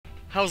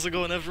How's it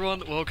going,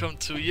 everyone? Welcome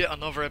to yet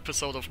another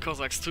episode of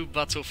Cossacks 2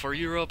 Battle for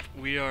Europe.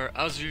 We are,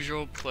 as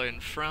usual,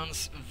 playing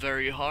France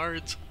very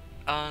hard.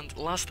 And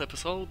last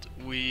episode,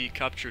 we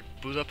captured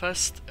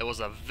Budapest. It was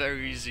a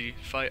very easy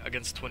fight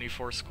against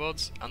 24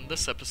 squads. And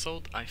this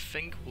episode, I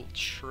think we'll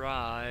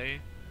try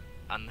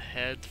and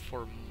head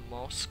for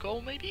Moscow,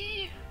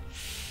 maybe?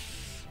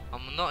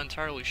 I'm not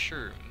entirely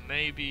sure.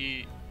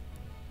 Maybe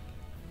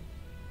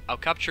I'll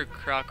capture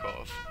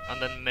Krakow,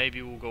 and then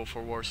maybe we'll go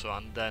for Warsaw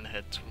and then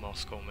head to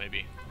Moscow,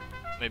 maybe.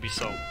 Maybe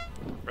so.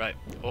 Right.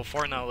 Well,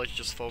 for now, let's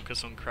just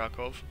focus on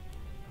Krakow.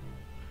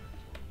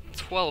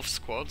 12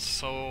 squads,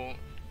 so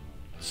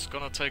it's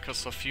gonna take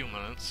us a few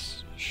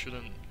minutes.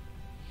 Shouldn't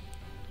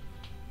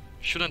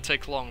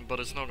take long, but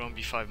it's not gonna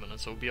be 5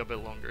 minutes. It'll be a bit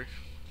longer.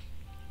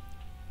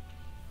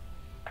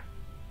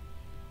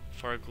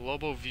 For a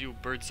global view,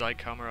 bird's eye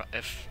camera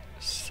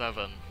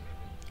F7.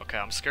 Okay,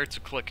 I'm scared to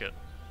click it.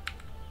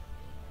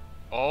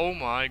 Oh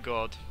my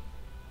god.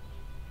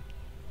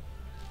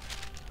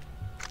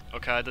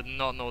 Okay, I did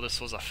not know this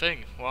was a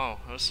thing. Wow,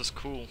 this is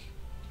cool.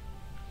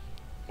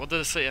 What did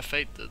it say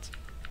F8 did?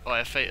 Oh,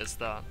 F8 is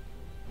that.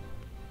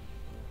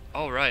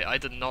 Oh right, I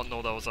did not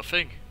know that was a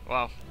thing.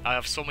 Wow, I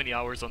have so many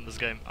hours on this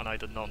game and I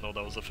did not know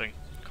that was a thing.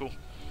 Cool.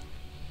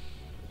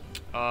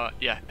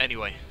 Yeah,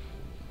 anyway.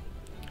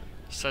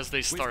 Says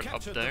they start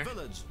up there.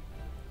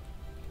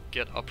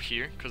 Get up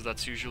here, because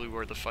that's usually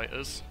where the fight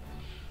is.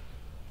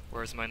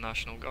 Where's my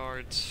National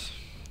Guard?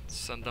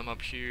 Send them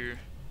up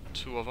here.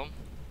 2 of them.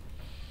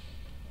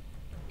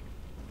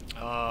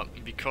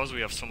 Because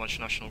we have so much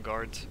National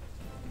Guard,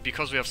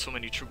 because we have so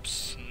many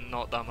troops,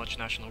 not that much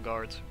National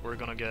Guard, we're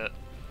gonna get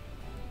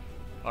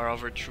our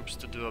other troops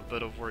to do a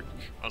bit of work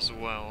as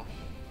well.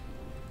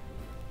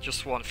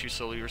 Just one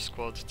Fusilier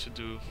squad to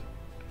do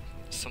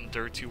some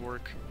dirty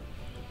work.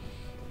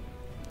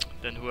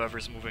 Then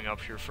whoever's moving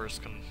up here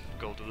first can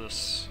go do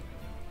this.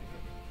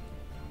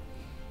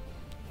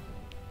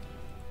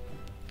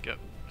 Get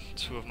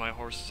 2 of my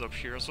horses up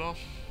here as well.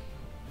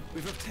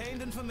 We've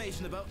obtained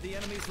information about the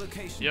enemy's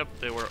location. Yep,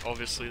 they were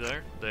obviously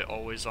there. They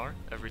always are,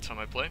 every time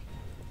I play.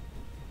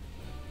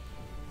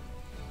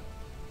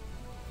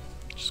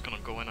 Just gonna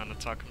go in and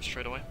attack them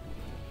straight away.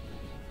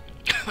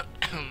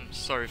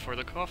 Sorry for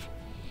the cough.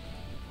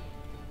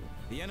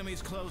 The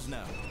enemy's close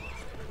now.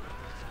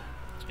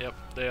 Yep,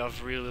 they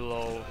have really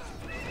low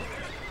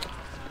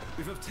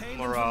We've obtained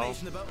morale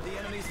information about the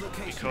enemy's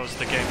location. because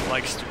the game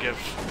likes to give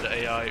the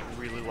AI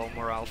really low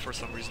morale for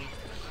some reason.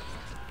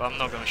 But I'm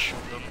not gonna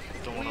shoot them,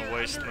 don't wanna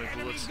waste my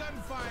bullets.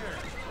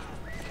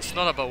 It's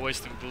not about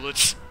wasting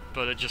bullets,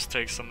 but it just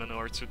takes a minute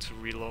or two to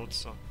reload,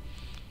 so.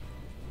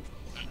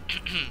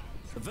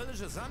 The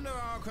village is under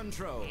our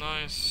control.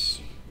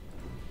 Nice.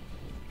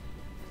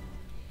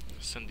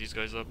 Send these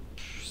guys up,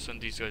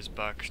 send these guys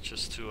back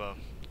just to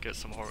get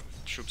some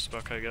troops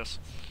back, I guess.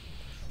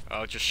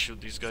 I'll just shoot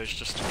these guys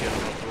just to get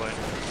them out of the way.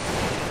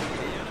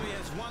 The enemy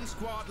has 1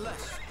 squad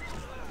less.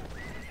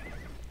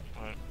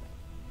 Alright.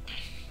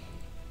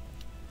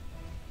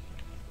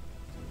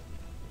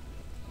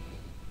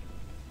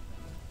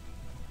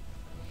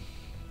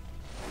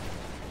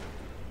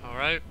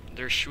 Alright,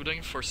 they're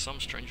shooting for some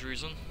strange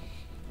reason.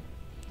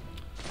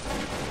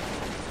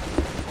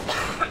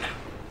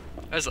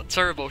 That's a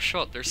terrible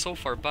shot, they're so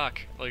far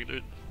back. Like,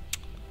 dude.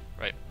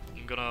 Right,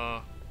 I'm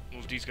gonna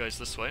move these guys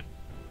this way.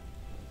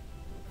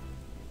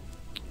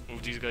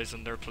 Move these guys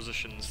in their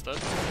position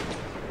instead.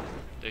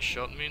 They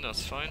shot me,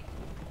 that's fine.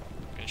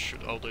 Can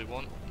shoot all they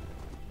want.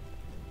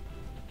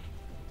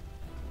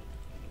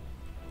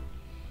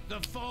 The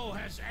foe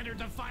has entered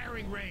the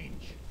firing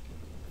range.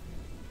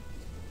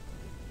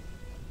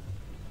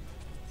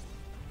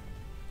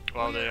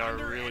 Wow, they are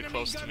really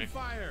close to me.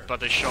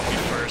 But they shot me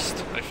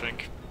first, I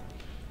think.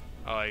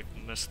 Oh, I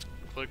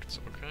misclicked,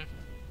 okay.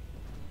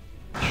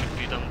 Should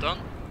be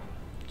done.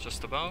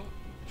 Just about.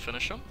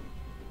 Finish them.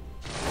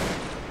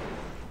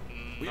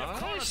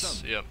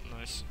 Nice. Yep,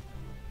 nice.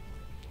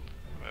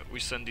 Right, we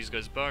send these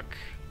guys back.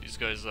 These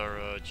guys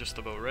are just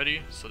about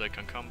ready, so they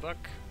can come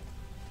back.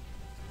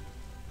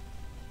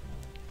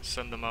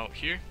 Send them out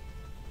here.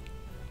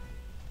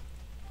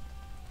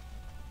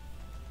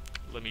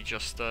 Let me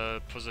just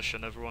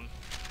position everyone.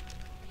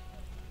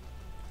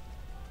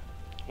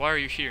 Why are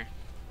you here?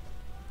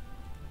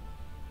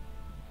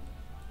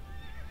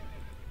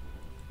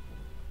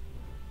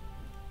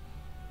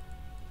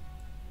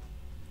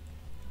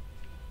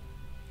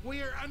 We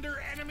are under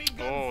enemy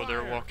gunfire. Oh,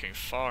 they're walking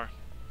far.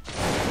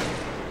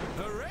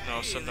 Hooray!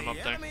 No, send them up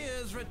the there. enemy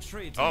is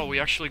retreating. Oh,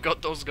 we actually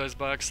got those guys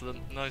by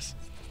accident. Nice.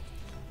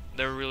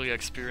 They're really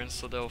experienced,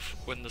 so they'll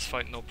win this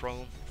fight no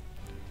problem.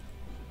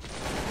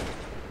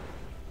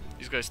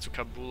 These guys took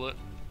a bullet,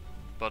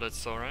 but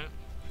it's alright.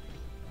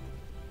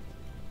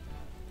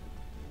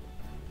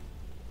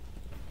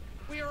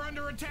 We are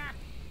under attack.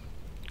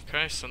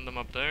 Okay, send them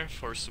up there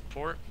for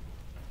support.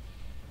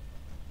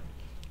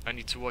 I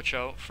need to watch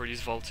out for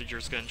these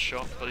voltigeurs getting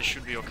shot, but it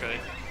should be okay.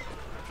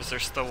 Because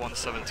there's still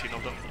 117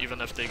 of them. Even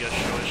if they get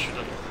shot, it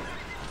shouldn't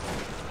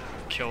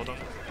kill them.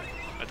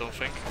 I don't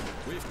think.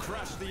 We've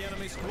crushed the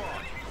enemy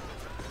squad.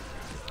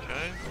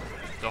 Okay.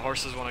 The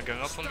horses want to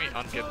gang up on me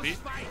and get beat.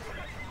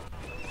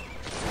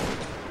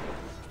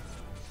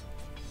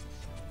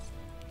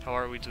 How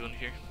are we doing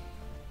here?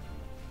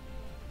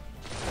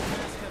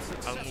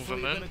 I'll move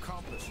them in.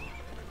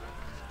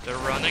 They're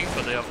running,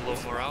 but they have low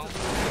morale.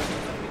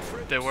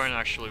 They weren't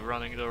actually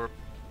running, they were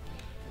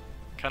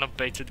kind of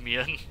baited me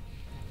in.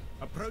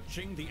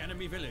 Approaching the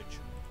enemy village.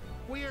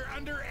 We are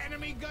under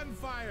enemy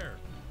gunfire.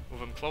 Move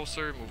them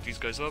closer, move these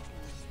guys up.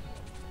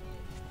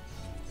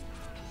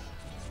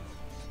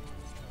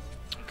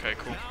 Okay,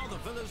 cool. Now the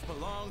village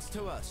belongs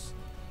to us.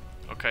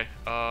 Okay,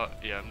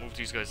 yeah, move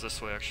these guys this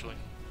way actually.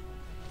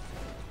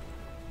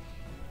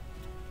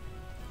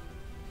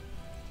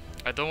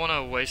 I don't want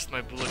to waste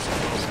my bullets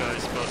on those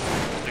guys, but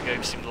the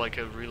game seemed like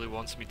it really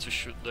wants me to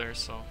shoot there,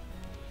 so...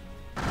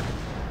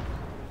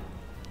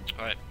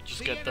 Alright,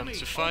 just get them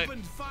to fight.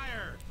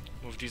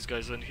 Move these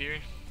guys in here.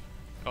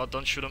 Oh,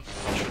 don't shoot them,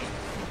 don't shoot them.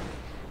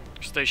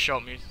 Just they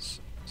shot me,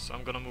 so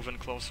I'm gonna move in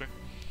closer.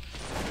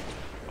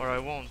 Or I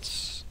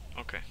won't.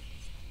 Okay.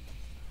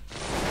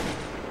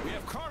 We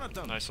have cornered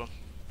them. Nice one.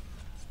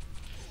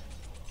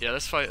 Yeah,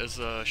 this fight is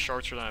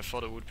shorter than I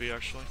thought it would be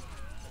actually.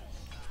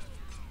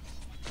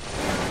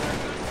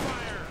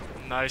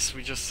 Nice,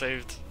 we just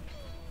saved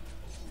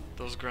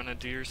those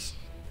grenadiers.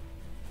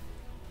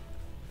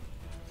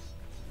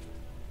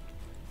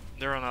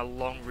 They're on a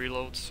long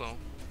reload, so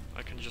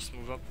I can just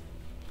move up.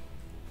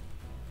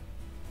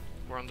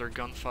 We're under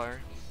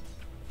gunfire.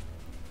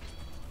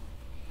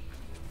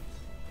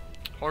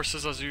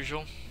 Horses as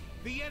usual.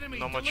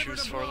 Not much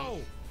use for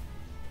them.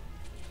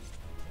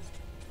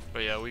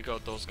 But yeah, we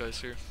got those guys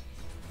here.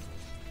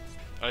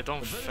 I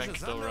don't think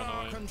they'll run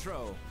away.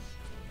 Control.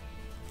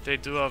 They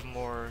do have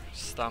more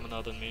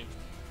stamina than me.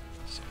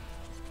 So.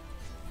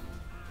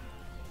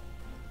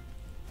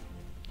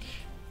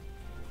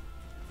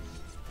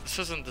 This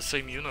isn't the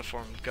same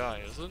uniformed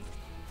guy, is it?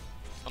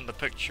 On the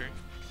picture.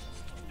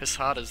 His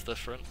hat is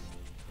different,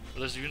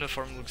 but his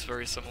uniform looks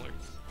very similar.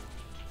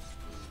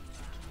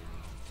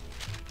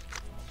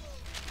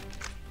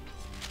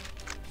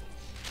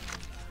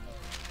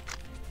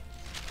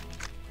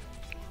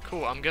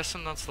 Cool, I'm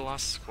guessing that's the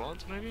last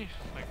squad, maybe?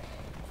 Like,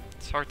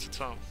 it's hard to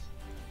tell.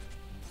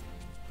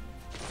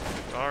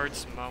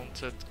 Guards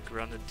mounted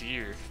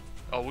grenadier.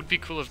 Oh, it would be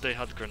cool if they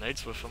had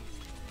grenades with them,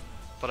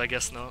 but I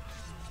guess not.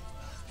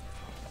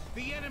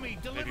 The enemy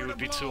Maybe it would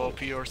be too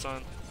OP or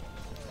something.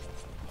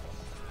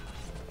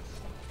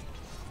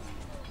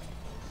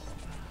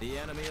 The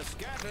enemy is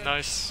scattered.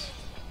 Nice.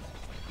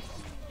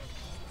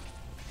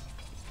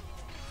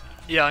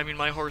 Yeah, I mean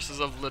my horses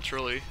have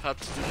literally had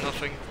to do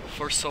nothing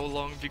for so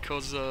long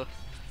because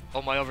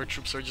all my other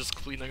troops are just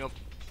cleaning up.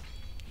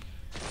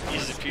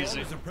 Easy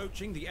peasy. Is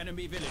approaching the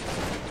enemy village.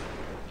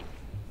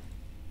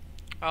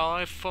 Oh,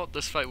 I thought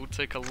this fight would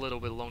take a little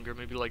bit longer,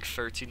 maybe like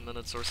 13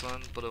 minutes or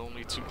something, but it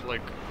only took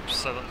like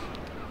 7.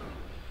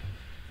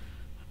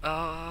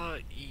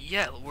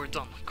 Yeah, we're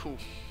done. Cool.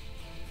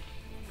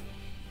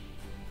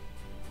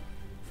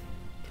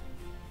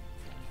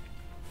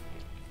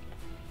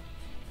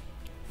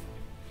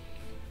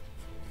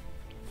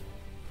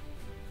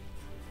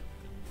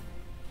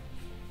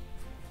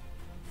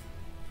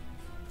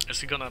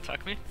 Is he gonna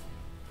attack me?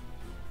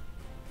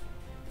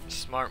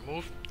 Smart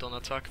move, don't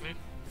attack me.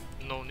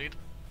 No need.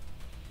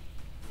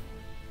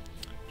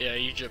 Yeah,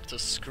 Egypt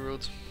is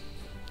screwed.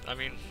 I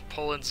mean,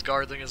 Poland's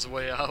guarding his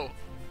way out,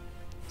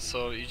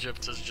 so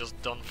Egypt is just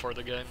done for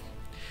the game.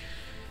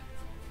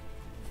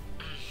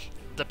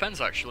 Depends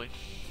actually,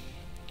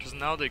 because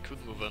now they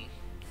could move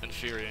in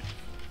theory.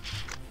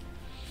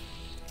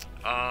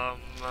 I'm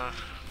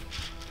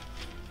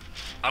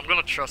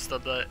gonna trust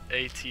that the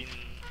 18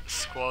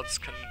 squads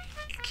can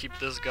keep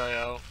this guy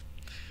out.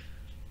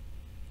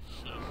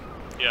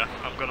 Yeah,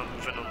 I'm gonna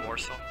move in on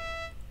Warsaw.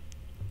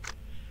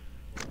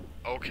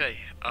 Okay,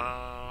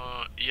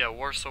 yeah,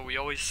 Warsaw, we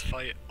always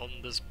fight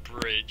on this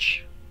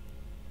bridge.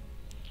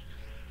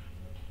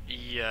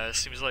 Yeah, it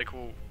seems like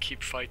we'll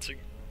keep fighting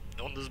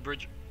on this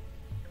bridge.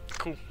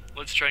 Cool,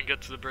 let's try and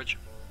get to the bridge.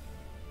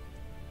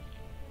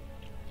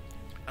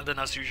 And then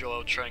as usual,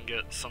 I'll try and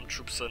get some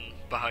troops in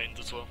behind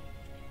as well.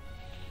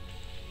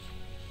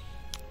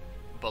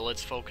 But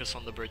let's focus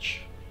on the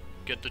bridge.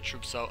 Get the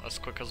troops out as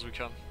quick as we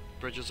can.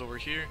 Bridge is over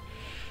here.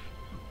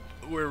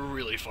 We're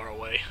really far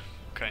away.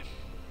 Okay.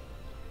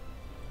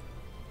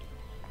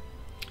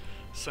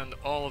 Send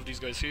all of these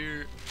guys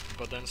here,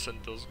 but then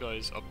send those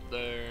guys up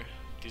there.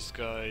 These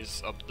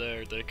guys up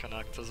there, they can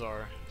act as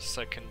our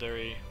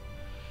secondary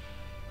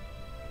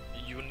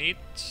unit,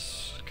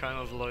 kind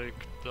of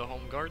like the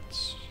home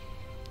guards.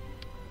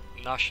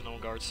 National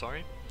Guard,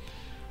 sorry.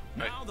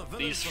 Right,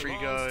 these 3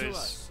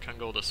 guys can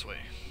go this way.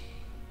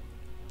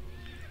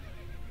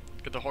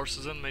 Get the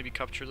horses in, maybe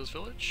capture this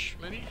village,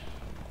 maybe?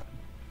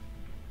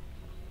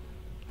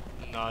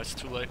 Nah, it's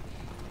too late.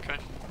 Okay.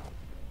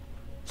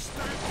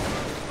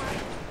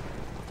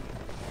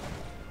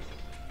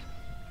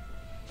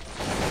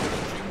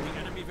 Approaching the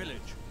enemy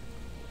village.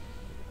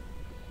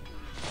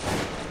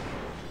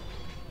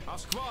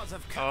 squads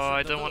have captured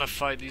I the don't want to village.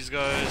 fight these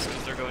guys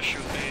because they're gonna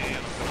shoot me and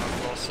I'm gonna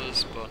have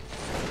losses, but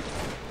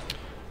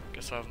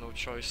guess I have no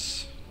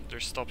choice. They're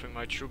stopping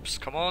my troops.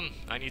 Come on,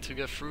 I need to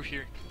get through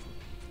here.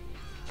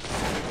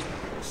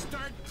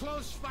 Start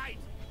close fight.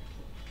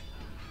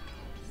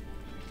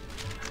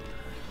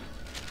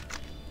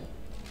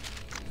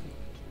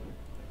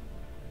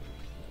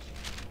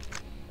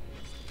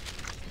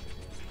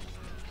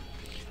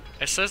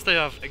 It says they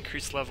have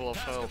increased level of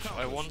health.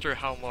 I wonder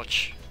how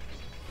much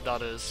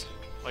that is.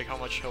 Like how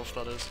much health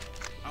that is.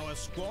 Our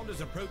squad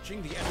is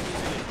approaching the enemy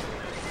village.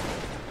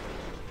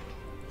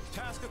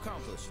 Task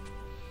accomplished.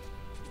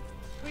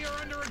 We are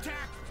under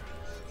attack.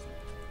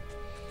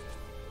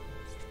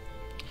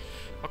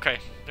 Okay,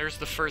 there's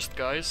the first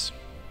guys.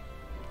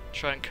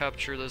 Try and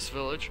capture this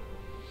village.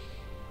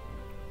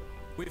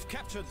 We've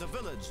captured the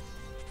village.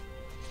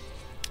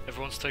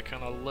 Everyone's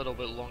taking a little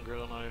bit longer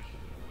than I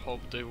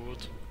hoped they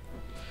would.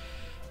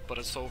 But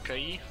it's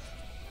okay.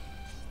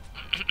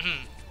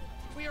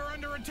 We are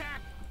under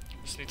attack.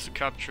 Just need to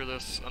capture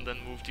this and then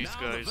move these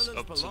Now guys the village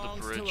up to the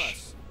belongs bridge.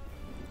 us.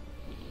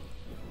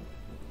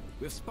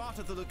 We've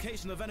spotted the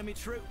location of enemy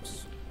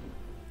troops.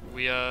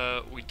 We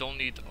don't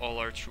need all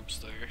our troops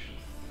there.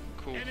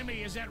 Cool.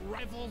 Enemy is at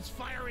rifles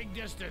firing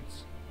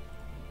distance.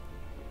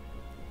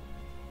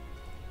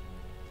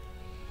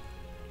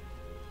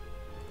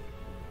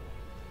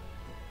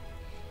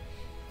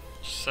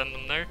 Just send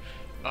them there.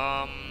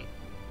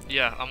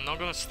 Yeah, I'm not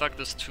gonna stack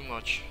this too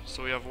much.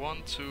 So we have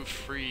 1, 2,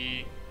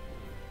 3,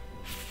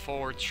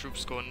 4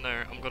 troops going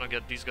there. I'm gonna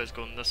get these guys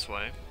going this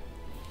way.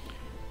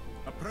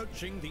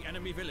 Approaching the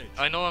enemy village.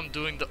 I know I'm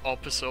doing the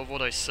opposite of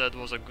what I said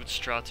was a good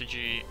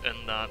strategy,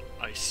 in that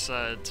I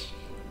said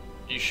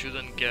you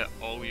shouldn't get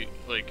all you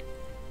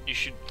you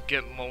should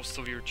get most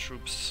of your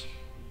troops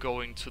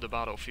going to the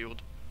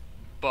battlefield.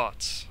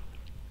 But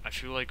I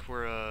feel like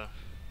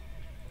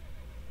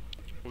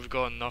we've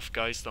got enough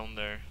guys down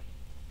there.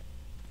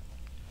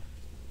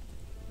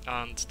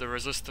 And the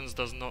resistance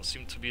does not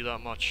seem to be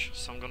that much,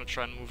 so I'm gonna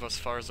try and move as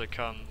far as I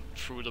can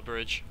through the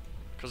bridge.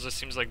 Because it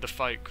seems like the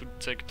fight could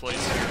take place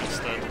here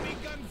instead. Enemy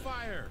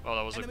gunfire. Oh,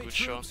 that was a Enemy good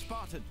troops shot.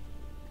 spotted.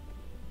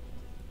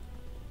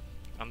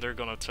 And they're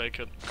gonna take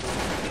it.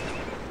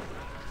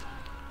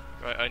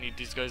 Right, I need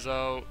these guys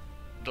out.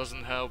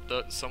 Doesn't help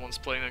that someone's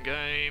playing a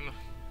game.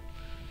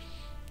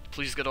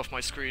 Please get off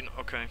my screen.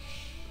 Okay.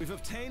 We've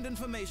obtained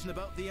information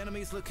about the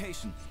enemy's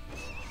location.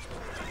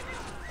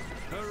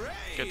 Hooray!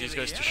 Get these the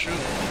guys to enemy-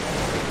 shoot.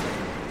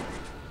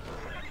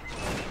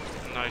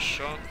 Nice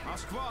shot. Our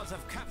squads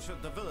have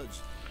captured the village.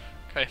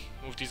 Okay,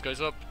 move these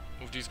guys up.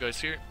 Move these guys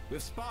here.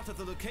 We've spotted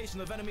the location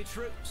of enemy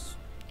troops.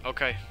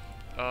 Okay.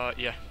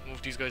 Yeah,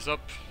 move these guys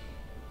up.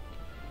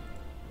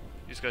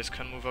 These guys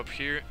can move up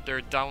here.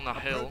 They're down a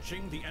hill.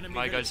 Approaching the enemy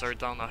My guys village. are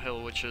down a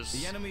hill, which is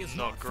The enemy is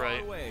not far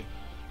great, away.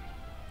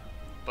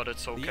 but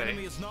it's The okay.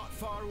 enemy is not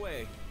far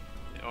away.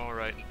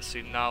 Alright,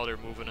 see, now they're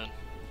moving in.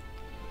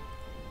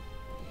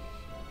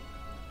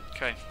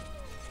 Okay.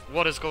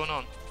 What is going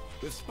on?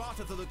 We've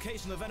spotted the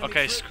location of enemy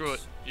Okay, troops. screw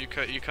it.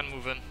 You can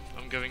move in.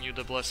 I'm giving you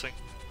the blessing.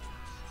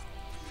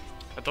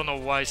 I don't know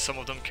why some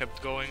of them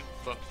kept going,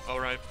 but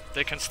alright.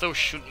 They can still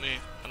shoot me,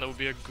 and that would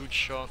be a good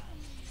shot.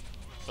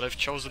 But I've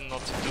chosen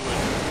not to do it. The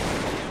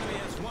enemy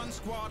has one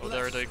squad Oh,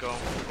 there left. they go.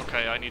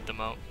 Okay, I need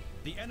them out.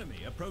 The enemy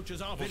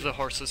approaches our Move village. the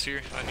horses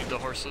here. I need the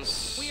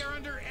horses. We are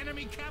under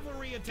enemy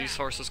cavalry attack. These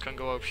horses can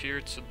go up here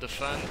to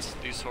defend.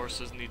 These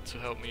horses need to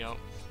help me out.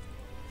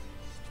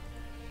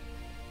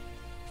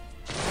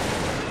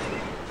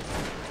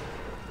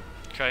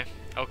 Okay,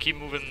 I'll keep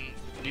moving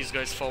these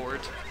guys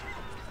forward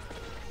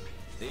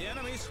The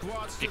enemy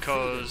squads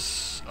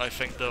because I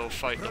think they'll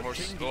fight the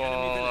horses. Approaching the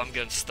enemy Oh, village. I'm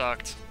getting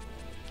stacked.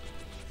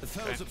 The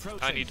foe's Okay. approaching.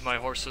 I need my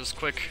horses.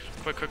 Quick,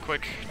 quick, quick,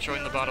 quick.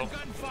 Join the battle.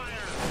 Gunfire.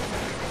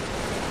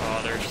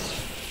 Oh, they're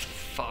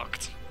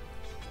fucked.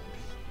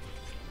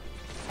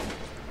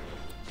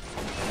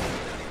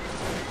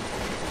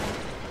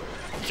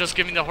 Just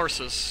give me the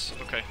horses.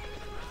 Okay.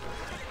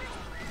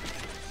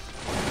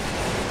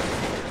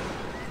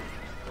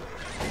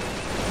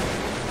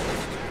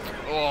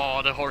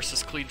 Oh, the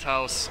horses cleaned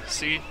house.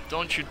 See?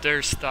 Don't you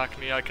dare stack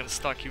me. I can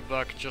stack you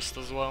back just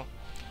as well.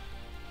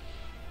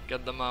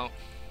 Get them out.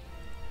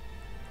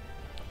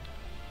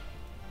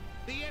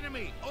 The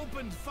enemy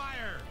opened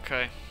fire.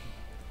 Okay.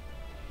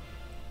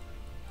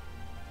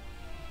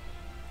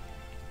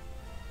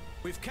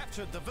 We've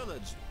captured the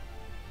village.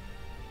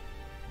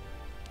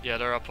 Yeah,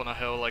 they're up on a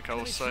hill like I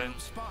Enemy was saying.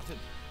 troops spotted.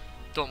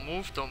 Don't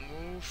move, don't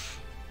move.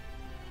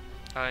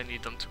 I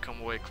need them to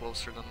come way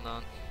closer than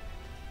that.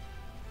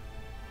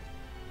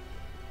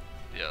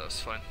 Yeah,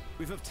 that's fine.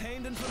 We've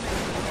obtained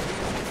information about the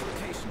enemy's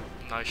location.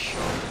 Nice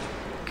shot.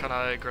 Can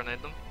I grenade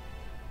them?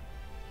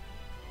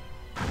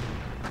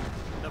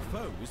 The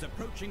foe is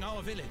approaching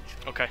our village.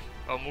 Okay,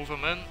 I'll move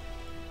them in.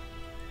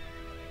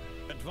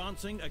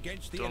 Advancing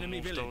against the Don't enemy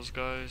move village. those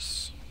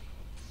guys.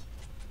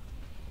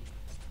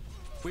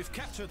 We've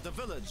captured the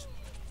village.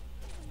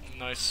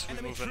 Nice, we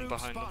Enemy move in troops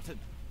behind them. spotted.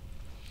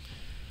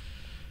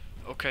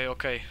 Okay,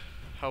 okay.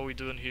 How are we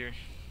doing here?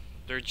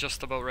 They're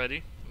just about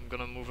ready. I'm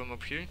gonna move him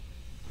up here.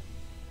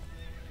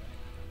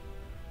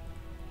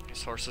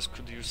 These horses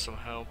could use some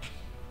help.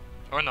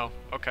 Or no,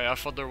 okay, I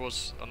thought there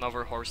was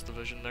another horse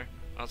division there.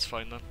 That's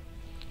fine then.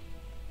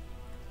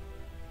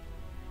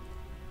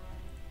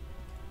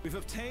 We've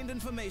obtained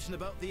information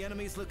about the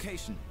enemy's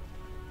location.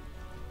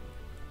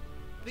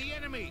 The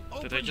enemy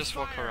opened Did they just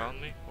walk fire. around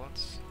me? What?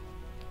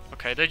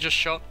 Okay, they just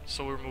shot,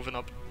 so we're moving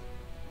up.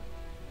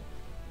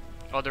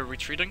 Oh, they're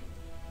retreating?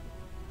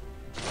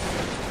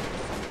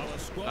 Our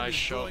squad Nice is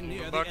shot, drawing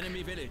moving near back. the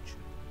enemy village.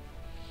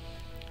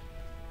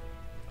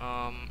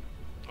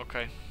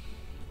 Okay.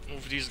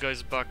 Move these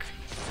guys back.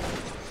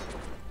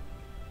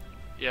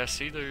 Yeah,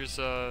 see, there's,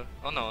 oh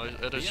no,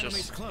 it is enemy's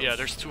just... close. Yeah,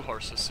 there's two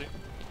horses, see?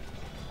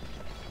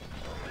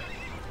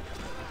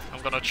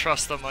 I'm gonna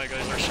trust that my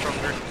guys are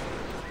stronger.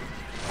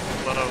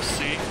 But I'll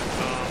see.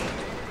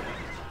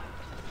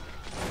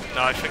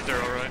 No, I think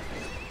they're alright.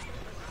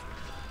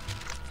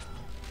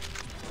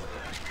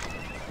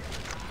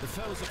 The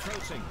foe's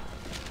approaching.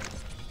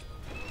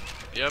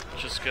 Yep,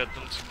 just get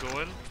them to go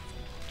in.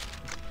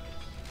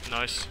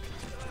 Nice.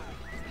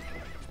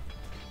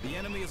 The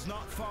enemy is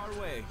not far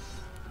away.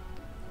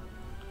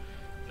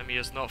 Enemy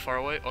is not far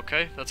away.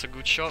 Okay, that's a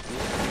good shot.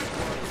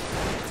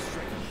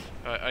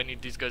 Alright, I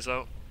need these guys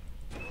out.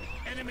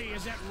 Enemy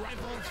is at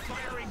rifles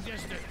firing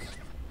distance.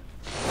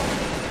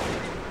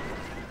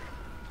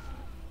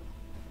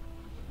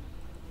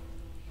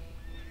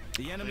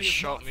 The enemy They is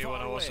shot not me far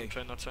when I away. wasn't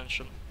paying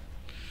attention.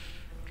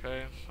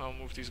 Okay, I'll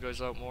move these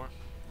guys out more.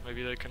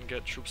 Maybe they can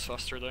get troops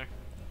faster there.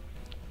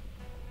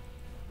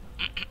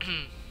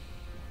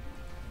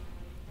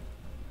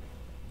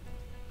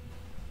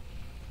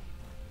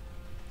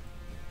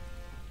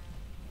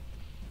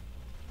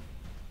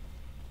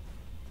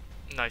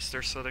 Nice,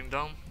 they're settling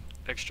down.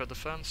 Extra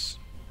defense.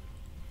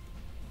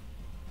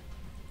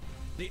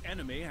 The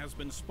enemy has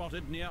been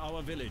spotted near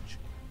our village.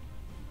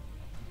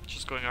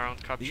 Just going around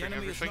The capturing enemy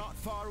everything. is not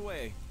far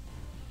away.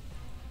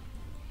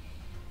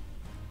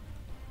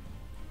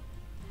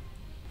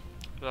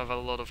 We have a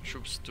lot of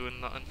troops doing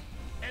nothing.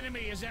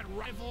 Enemy is at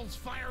rifles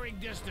firing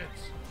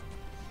distance.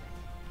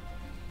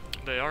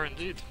 They are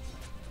indeed.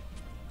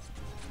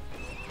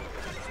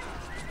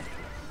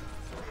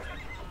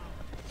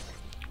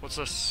 What's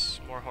this?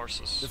 More The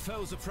horses.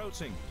 foe's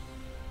approaching.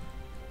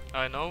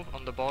 I know,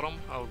 on the bottom.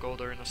 I'll go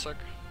there in a sec.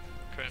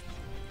 Okay.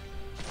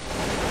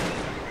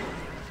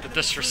 The Enemy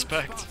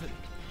disrespect. troops spotted.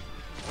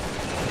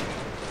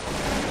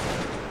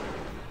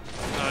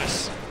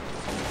 Nice. The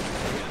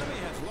enemy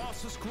has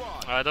lost a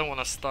squad. I don't want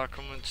to stack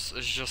them, it's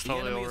just The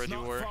how they enemy is already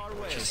not were, far which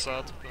away. is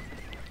sad. But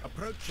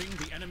Approaching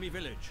the enemy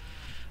village.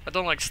 I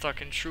don't like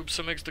stacking troops,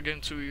 it makes the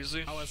game too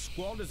easy. Our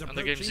squad is And approaching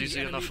the game's easy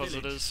enemy enough as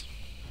it village. is.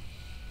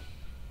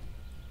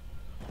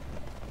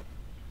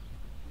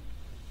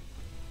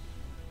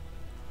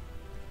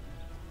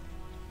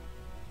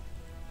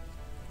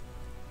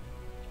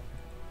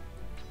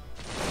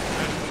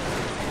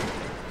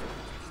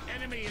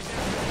 Enemy is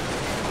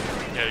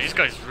at Yeah, these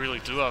guys really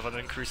do have an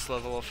increased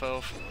level of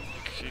health.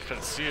 You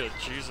can see it,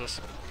 Jesus.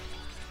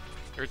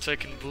 They're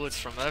taking bullets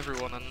from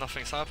everyone and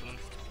nothing's happening.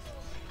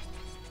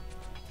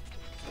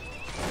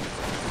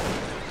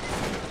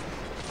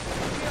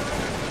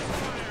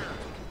 fire.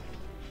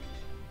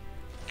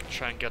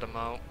 Try and get them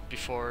out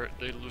before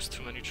they lose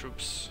too many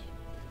troops.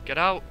 Get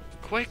out!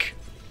 Quick!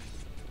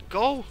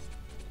 Go!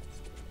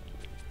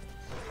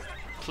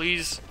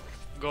 Please,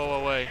 go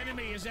away.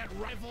 Enemy is at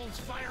rifles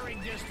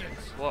firing distance.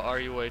 What are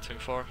you waiting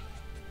for?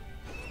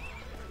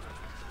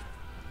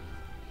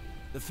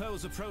 The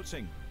foe's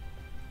approaching.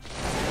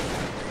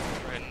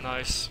 Right,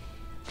 nice.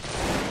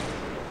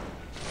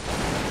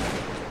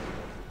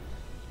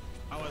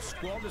 Our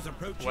squad is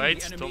approaching Wait,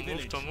 the enemy don't move,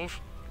 village. don't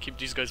move. Keep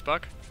these guys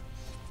back.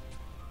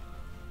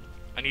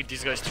 I need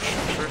these guys to shoot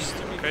first.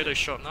 Okay, they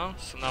shot now,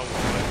 so now we'll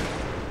fight.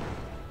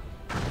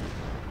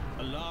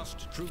 A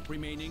last troop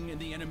remaining in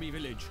the enemy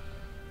village.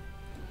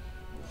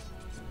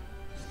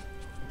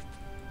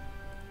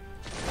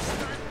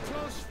 Start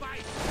close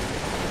fight.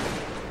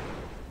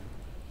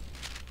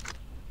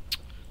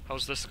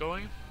 How's this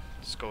going?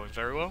 It's going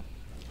very well.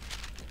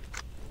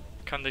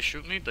 Can they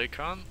shoot me? They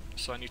can,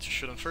 so I need to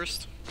shoot them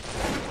first.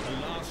 A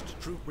last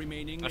troop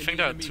remaining I in think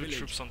the I had enemy two village.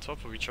 troops on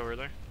top of each other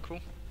there. Cool.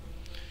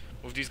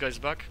 Move these guys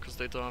back, because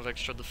they don't have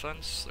extra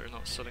defense. They're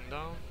not sitting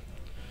down.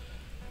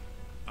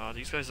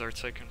 These guys are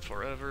taking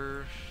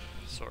forever.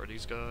 So are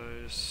these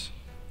guys.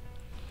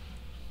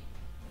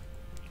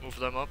 Move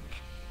them up.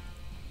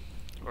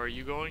 Where are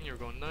you going? You're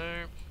going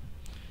there.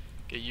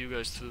 Get you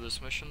guys to do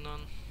this mission then.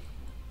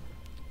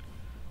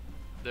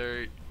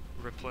 They're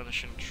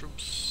replenishing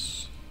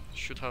troops.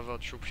 Should have a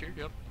troop here,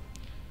 yep.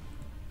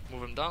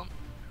 Move him down.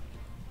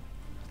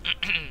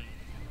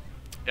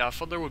 Yeah, I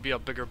thought there would be a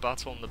bigger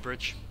battle on the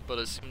bridge, but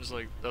it seems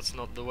like that's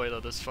not the way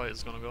that this fight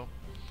is gonna go.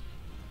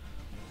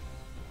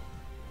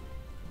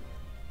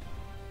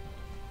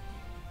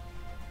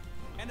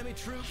 Enemy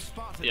troops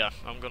spotted. Yeah,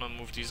 I'm gonna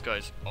move these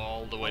guys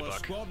all the way Our back,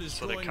 squad is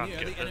so they drawing can't near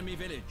get the hit. enemy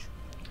village.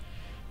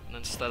 And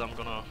instead I'm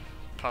gonna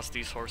pass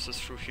these horses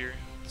through here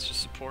to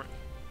support.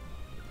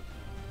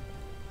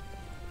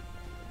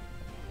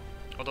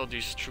 Although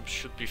these troops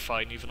should be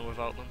fine even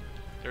without them.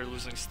 They're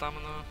losing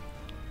stamina.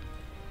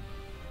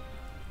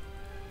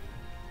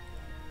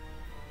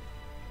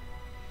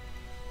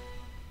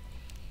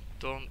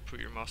 Don't put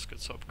your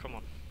muskets up, come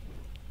on.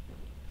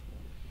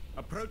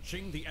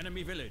 Approaching the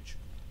enemy village.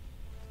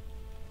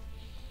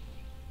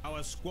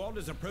 Our squad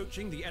is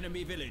approaching the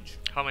enemy village.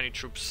 How many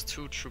troops?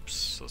 2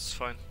 troops, that's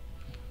fine.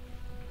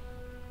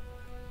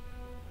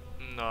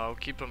 No,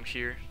 keep them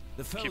here.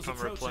 Keep them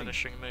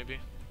replenishing, maybe.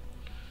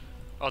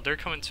 Oh, they're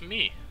coming to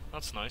me.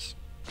 That's nice.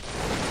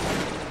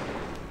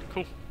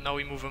 Cool, now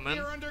we move them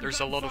in. There's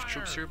a lot of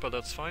troops here, but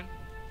that's fine.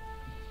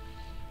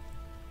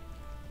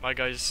 My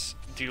guys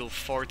deal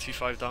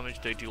 45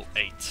 damage, they deal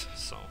 8,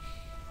 so...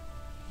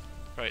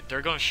 Right,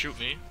 they're gonna shoot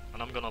me,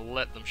 and I'm gonna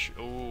let them shoot.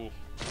 Ooh.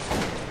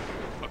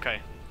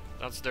 Okay,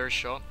 that's their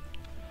shot.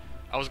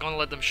 I was gonna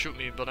let them shoot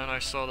me, but then I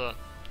saw that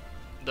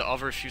the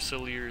other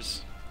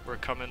Fusiliers were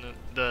coming,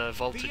 the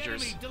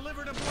Voltigers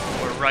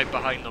were right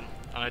behind them,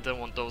 and I didn't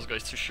want those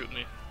guys to shoot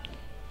me.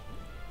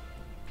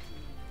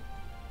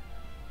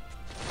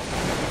 The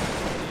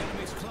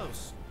enemy's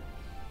close.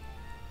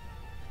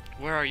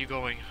 Where are you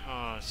going?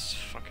 Oh, it's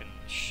fucking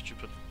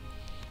stupid.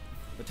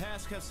 The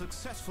task has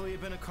successfully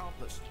been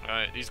accomplished.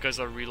 Alright, these guys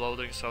are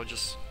reloading, so I'll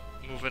just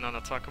move in and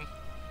attack them.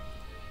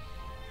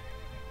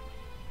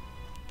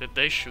 Did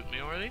they shoot me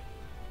already?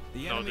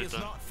 The No, enemy they is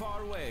didn't. not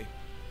far away.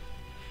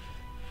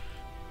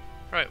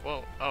 Right,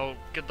 well, I'll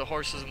get the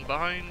horses in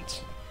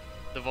behind.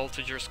 The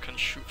Voltigers can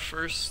shoot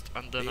first,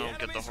 and then I'll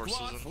get the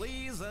horses in.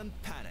 Flees and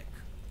panic.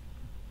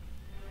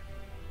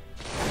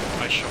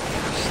 I shot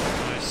first.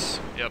 Nice.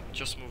 Yep,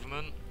 just move them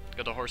in.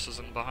 Get the horses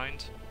in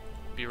behind.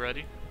 Be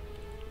ready.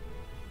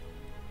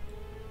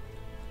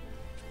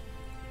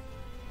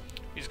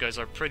 These guys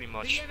are pretty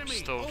much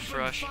still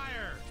fresh.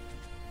 Fire.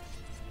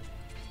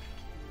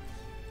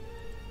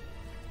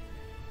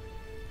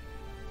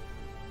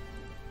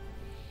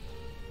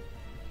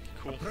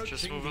 Cool,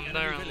 just Approaching move the them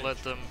there enemy and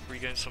let them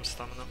regain some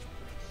stamina.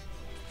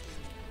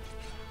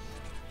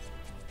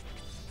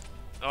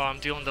 Oh, I'm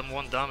dealing them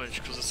 1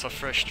 damage because it's a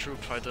fresh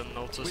troop, I didn't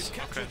notice. We've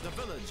captured Okay. the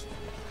village.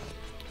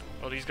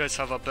 Oh, these guys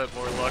have a bit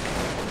more luck.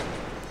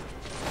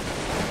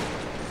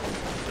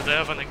 Do they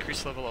have an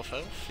increased level of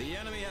health? The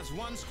enemy has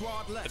 1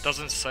 squad left. It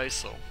doesn't say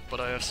so, but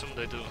I assume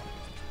they do.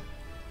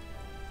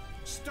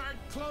 Start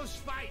close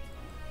fight.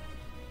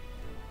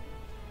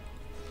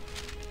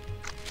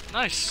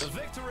 Nice! The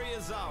victory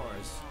is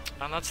ours.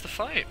 And that's the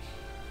fight.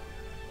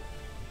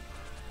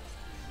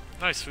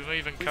 Nice, we may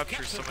even We've capture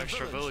captured some the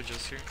extra village.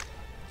 villages here.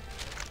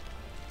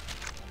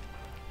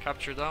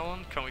 Capture that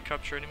one. Can we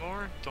capture any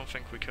more? Don't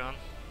think we can.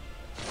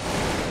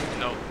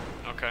 No.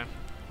 Okay.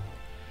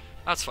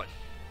 That's fine.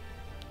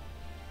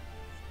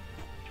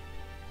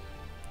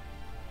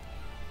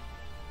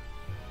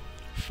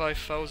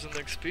 $5,000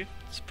 XP.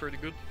 It's pretty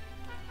good.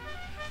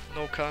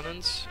 No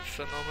cannons.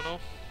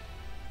 Phenomenal.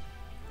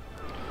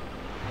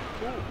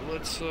 Cool.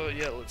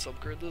 Let's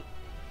upgrade it.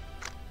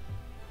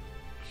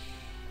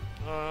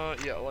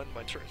 Yeah, I'll end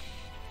my turn.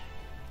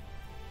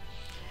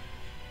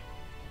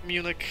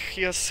 Munich,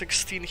 he has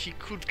 16, he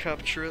could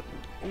capture it.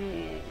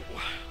 Ooh.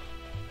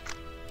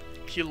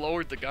 He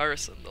lowered the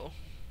garrison though.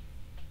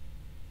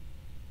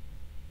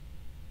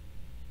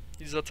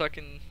 He's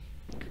attacking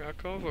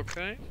Krakow,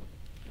 okay.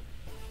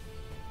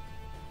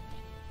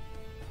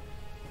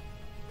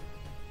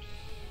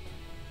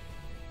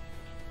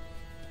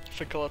 I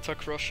think I'll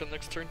attack Russia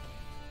next turn.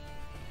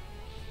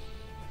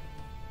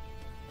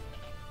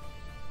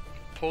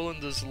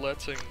 Poland is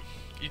letting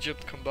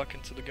Egypt come back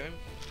into the game.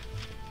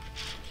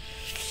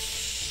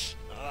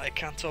 I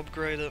can't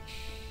upgrade it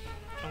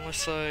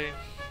unless I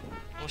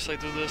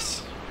do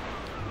this.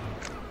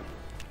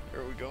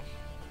 There we go.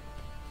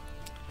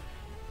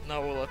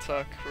 Now we'll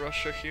attack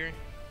Russia here.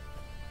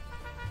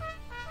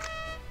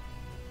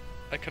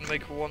 I can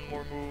make 1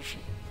 more move.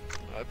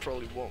 I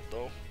probably won't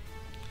though.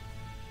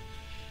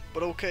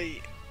 But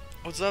okay.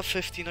 What's that?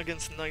 15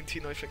 against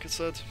 19, I think it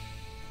said.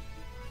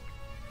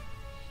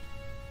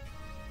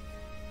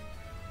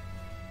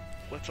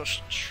 Let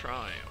us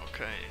try.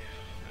 Okay.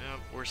 Yeah,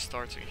 we're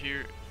starting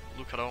here.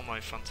 Look at all my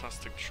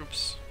fantastic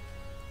troops.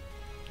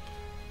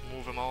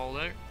 Move them all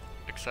there,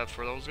 except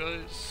for those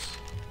guys.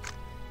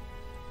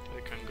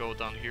 They can go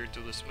down here to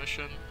this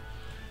mission.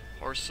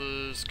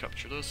 Horses,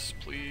 capture this,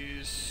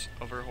 please.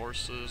 Other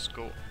horses,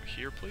 go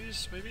here,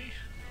 please, maybe?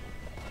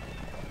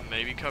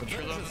 Maybe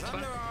capture them in time.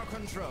 Under our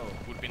control.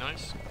 Would be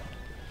nice.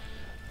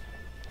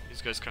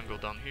 These guys can go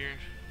down here.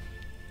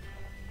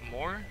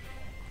 More?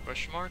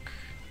 Question mark?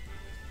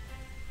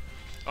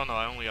 Oh no,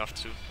 I only have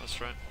 2, that's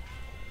right.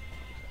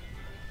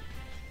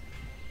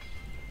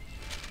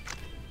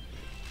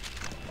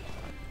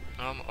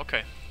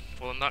 Okay.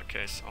 Well, in that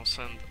case, I'll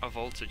send a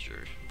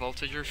Voltiger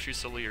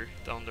Fusilier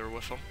down there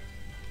with them.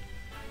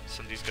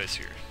 Send these guys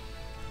here.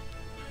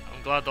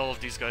 I'm glad all of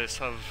these guys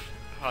have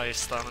high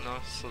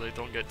stamina, so they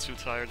don't get too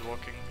tired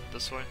walking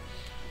this way.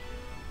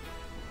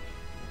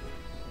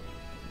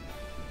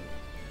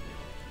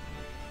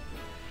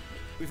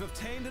 We've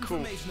obtained Cool.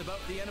 information about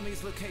the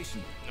enemy's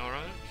location.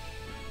 Alright.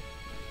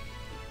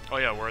 Oh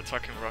yeah, we're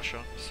attacking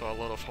Russia, so a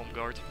lot of home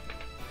guard.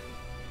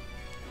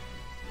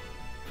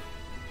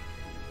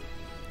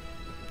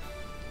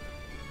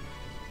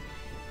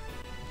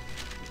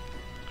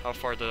 How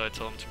far did I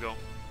tell him to go?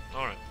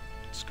 Alright,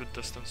 it's good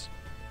distance.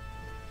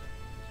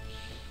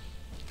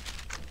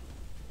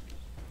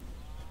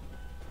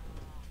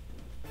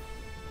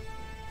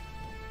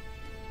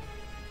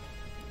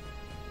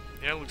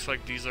 Yeah, looks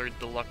like these are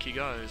the lucky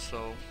guys,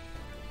 so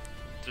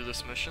do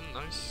this mission,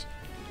 nice.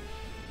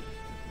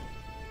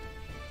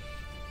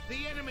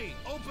 The enemy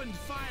opened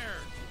fire.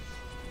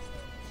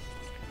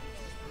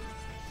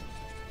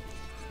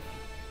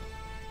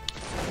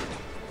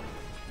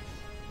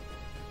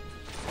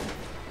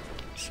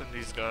 Send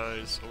these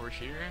guys over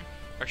here.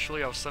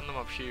 Actually, I'll send them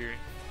up here.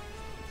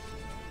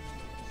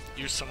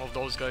 Use some of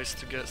those guys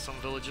to get some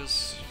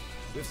villages.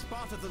 We've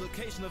spotted the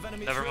location of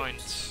enemy Never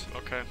troops.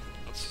 mind. Okay,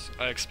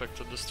 I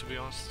expected this, to be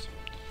honest.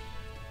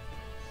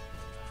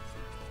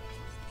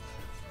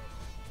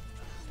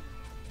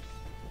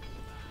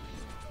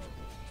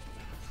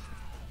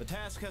 The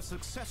task has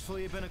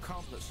successfully been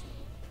accomplished.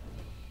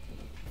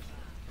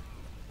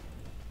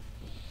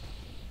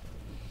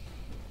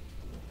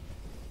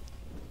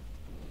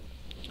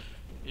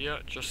 Yeah,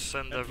 just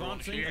send everyone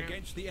Advancing here.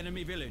 against the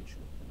enemy village.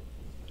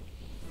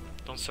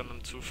 Don't send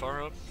them too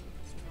far up.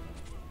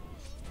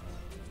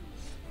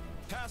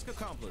 Task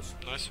accomplished.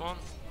 Nice one.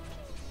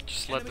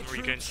 Just let them Enemy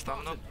regain troops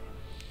stamina. spotted.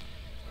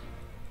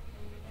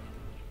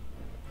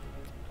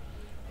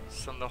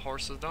 Send the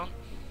horses down.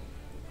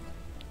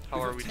 How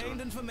We've are we obtained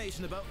doing?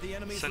 information about the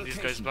enemy's Send these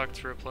location. guys back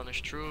to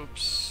replenish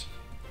troops.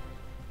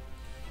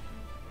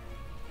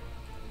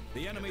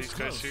 The Get enemy's these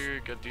close. guys here,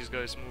 get these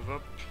guys move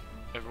up.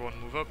 Everyone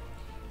move up.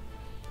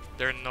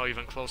 They're not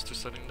even close to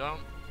setting down.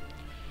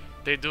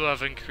 They do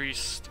have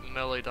increased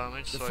melee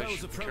damage, The so I foe's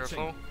should be approaching.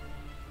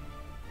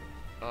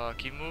 careful.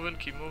 Keep moving,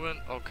 keep moving.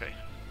 Okay.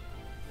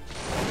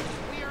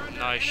 We are under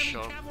Nice enemy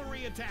shot.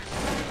 cavalry attack.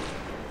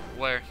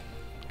 Where?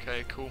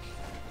 Okay, cool.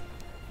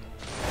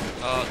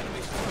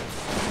 Enemy's close.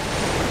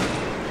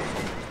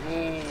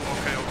 Ooh,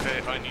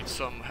 okay, I need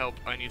some help.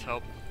 I need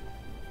help.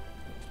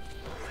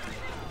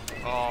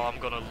 Oh, I'm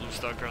gonna lose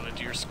that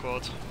grenadier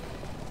squad.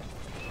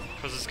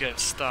 Because it's getting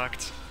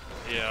stacked.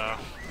 Yeah.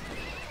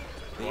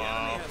 The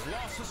Wow. enemy has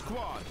lost a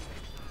squad.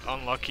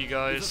 Unlucky, We've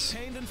guys.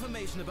 obtained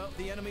information about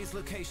the enemy's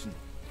location.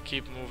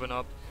 Keep moving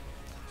up.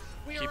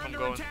 We Keep are 'em under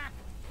going. attack.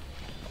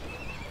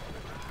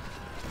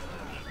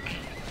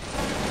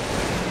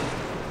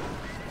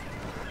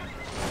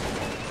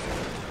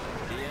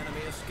 The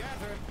enemy is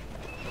scattered.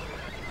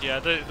 Yeah,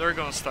 they're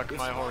gonna stack We've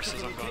my spotted horses.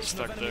 the I'm gonna location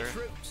of stack enemy their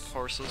troops.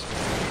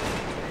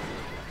 horses.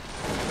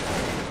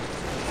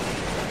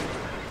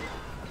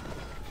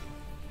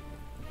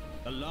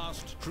 The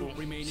last troop Cool.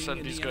 remaining Send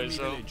in these the guys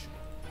enemy out. village.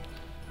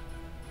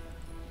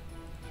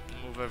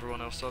 Move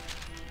everyone else up.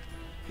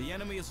 The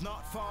enemy is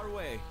not far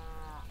away.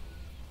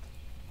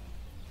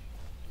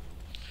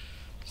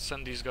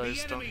 Send these The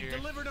guys down enemy here.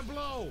 delivered a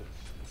blow.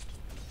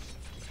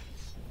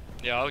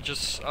 Yeah, I'll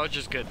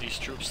just get these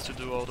troops to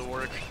do all the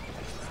work.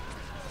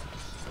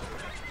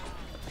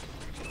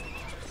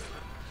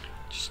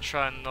 Just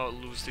try and not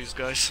lose these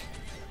guys.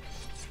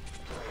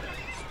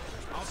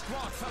 Our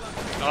squad fell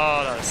under.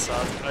 Oh, that's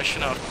sad. I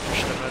shouldn't have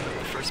pushed them in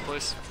the first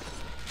place.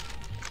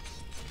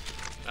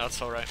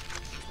 That's alright.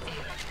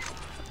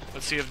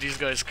 Let's see if these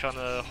guys can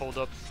hold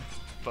up.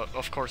 But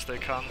of course they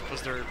can,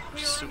 because they're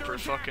super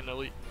fucking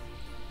elite.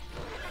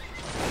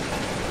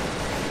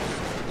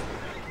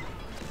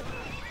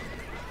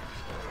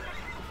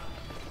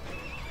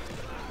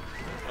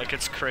 Like,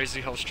 it's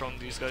crazy how strong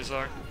these guys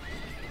are.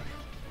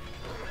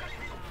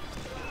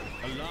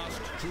 The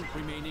last troop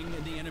remaining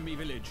in the enemy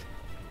village.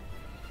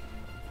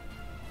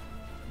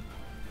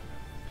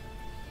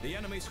 The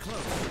enemy's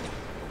close.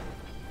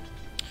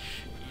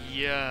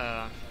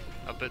 Yeah,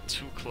 a bit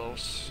too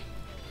close.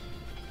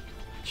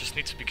 Just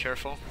need to be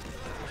careful.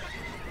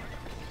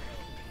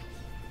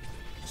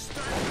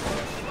 Start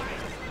fight.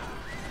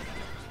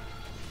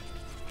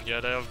 Yeah,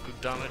 they have good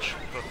damage,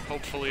 but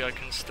hopefully I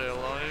can stay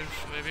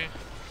alive, maybe.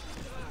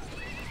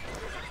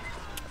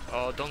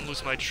 Oh, don't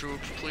lose my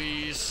troop,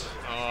 please.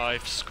 Oh,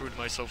 I've screwed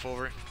myself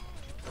over.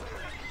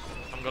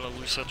 I'm gonna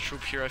lose that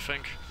troop here, I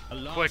think. The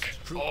last Quick!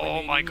 troop Oh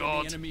remaining my in the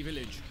god! enemy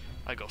village.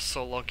 I got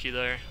so lucky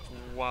there.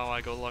 Wow,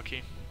 I got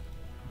lucky.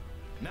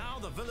 Now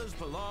the village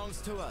belongs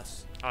to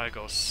us. I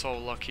got so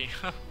lucky.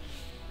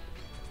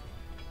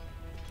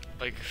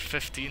 Like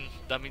 15,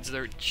 that means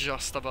they're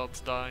just about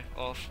to die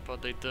off,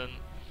 but they didn't.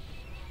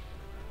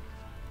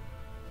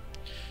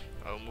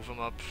 I'll move them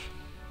up.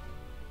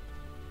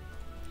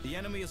 The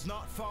enemy is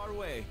not far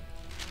away.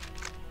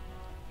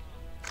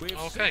 We've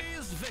Okay.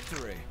 seized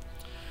victory.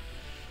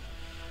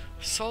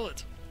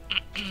 Solid.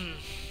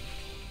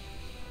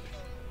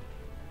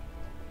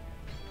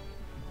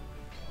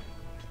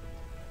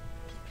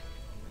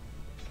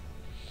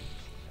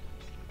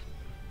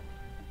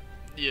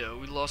 Yeah,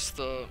 we lost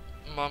the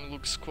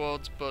Mamluk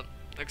squad, but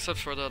except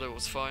for that it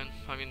was fine.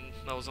 I mean,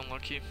 that was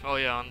unlucky. Oh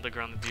yeah, and the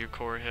Grenadier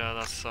Corps, yeah,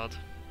 that's sad.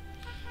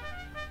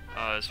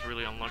 It's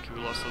really unlucky we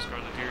lost those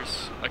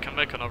grenadiers. I can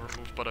make another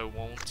move, but I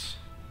won't.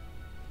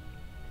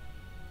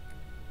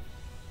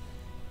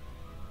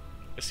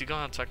 Is he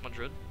gonna attack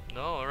Madrid?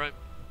 No, alright.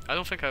 I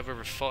don't think I've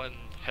ever fought in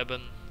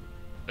Heben,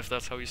 if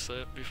that's how you say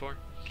it, before.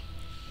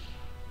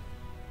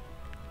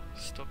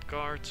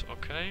 Stuttgart,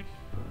 okay.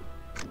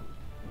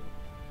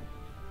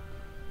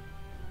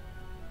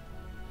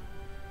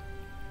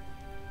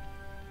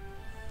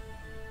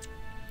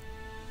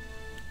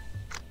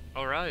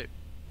 Alright.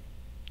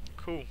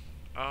 Cool.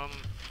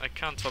 I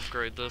can't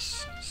upgrade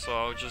this, so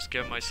I'll just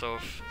give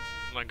myself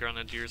my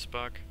grenadiers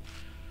back.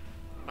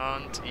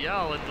 And yeah,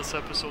 I'll end this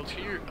episode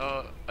here.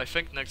 I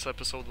think next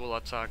episode we'll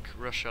attack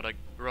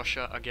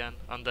Russia again,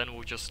 and then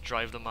we'll just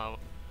drive them out,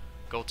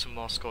 go to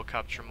Moscow,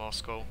 capture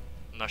Moscow,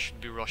 and that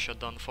should be Russia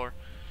done for.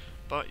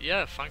 But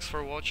yeah, thanks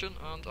for watching,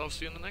 and I'll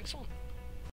see you in the next one.